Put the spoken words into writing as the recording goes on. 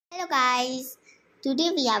guys,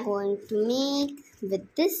 today we are going to make with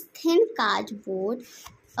this thin cardboard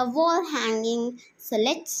a wall hanging. So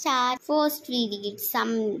let's start. First we need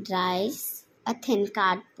some rice, a thin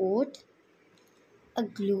cardboard, a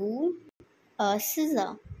glue, a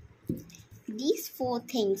scissor. These four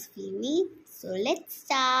things we need. So let's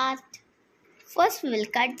start. First we will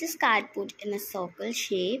cut this cardboard in a circle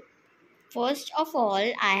shape. First of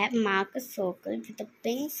all, I have marked a circle with a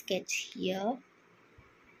pink sketch here.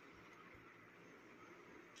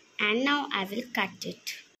 And now I will cut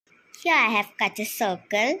it. Here I have cut a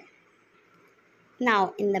circle.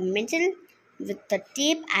 Now in the middle with the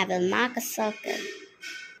tape I will mark a circle.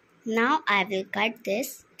 Now I will cut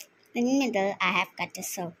this. In the middle I have cut a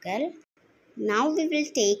circle. Now we will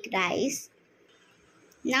take rice.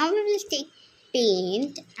 Now we will take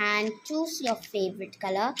paint and choose your favorite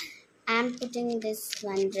color. I am putting this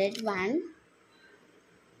one red one.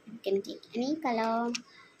 You can take any color.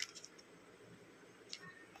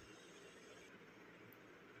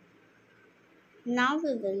 Now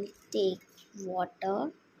we will take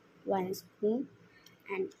water, 1 spoon,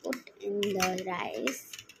 and put in the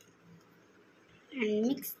rice and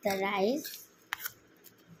mix the rice.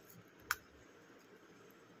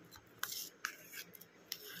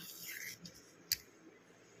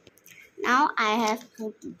 Now I have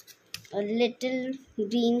put a little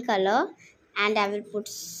green color and I will put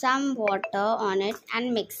some water on it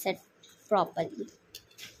and mix it properly.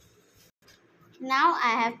 Now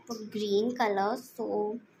I have put green color,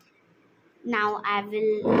 so now I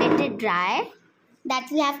will let it dry. That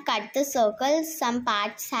we have cut the circle, some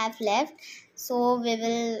parts have left, so we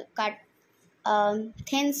will cut a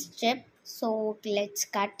thin strip. So let's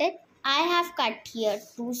cut it. I have cut here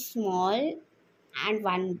 2 small and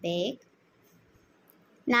 1 big.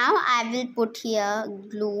 Now I will put here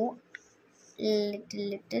glue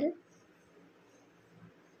little.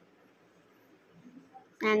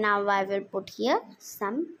 And now I will put here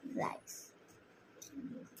some rice.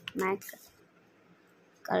 My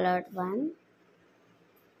colored one.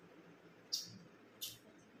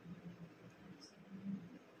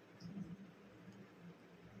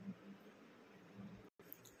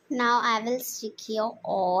 Now I will stick here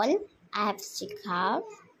all. I have stick half.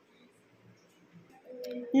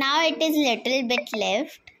 Now it is little bit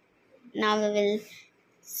left. Now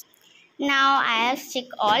I have stick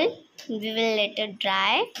all. We will let it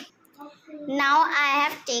dry. Now I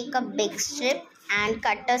have take a big strip and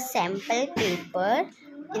cut a sample paper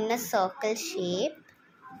in a circle shape.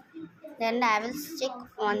 Then I will stick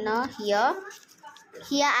on here.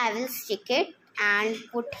 Here I will stick it and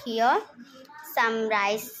put here some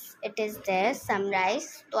rice. It is there some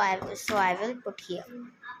rice. So I will put here.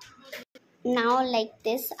 Now like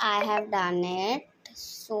this I have done it.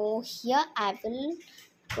 So here I will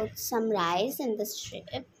put some rice in the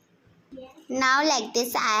strip. Now like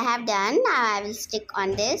this I have done. Now I will stick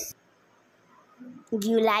on this. Do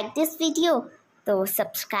you like this video? So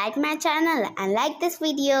subscribe my channel and like this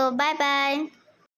video. Bye bye.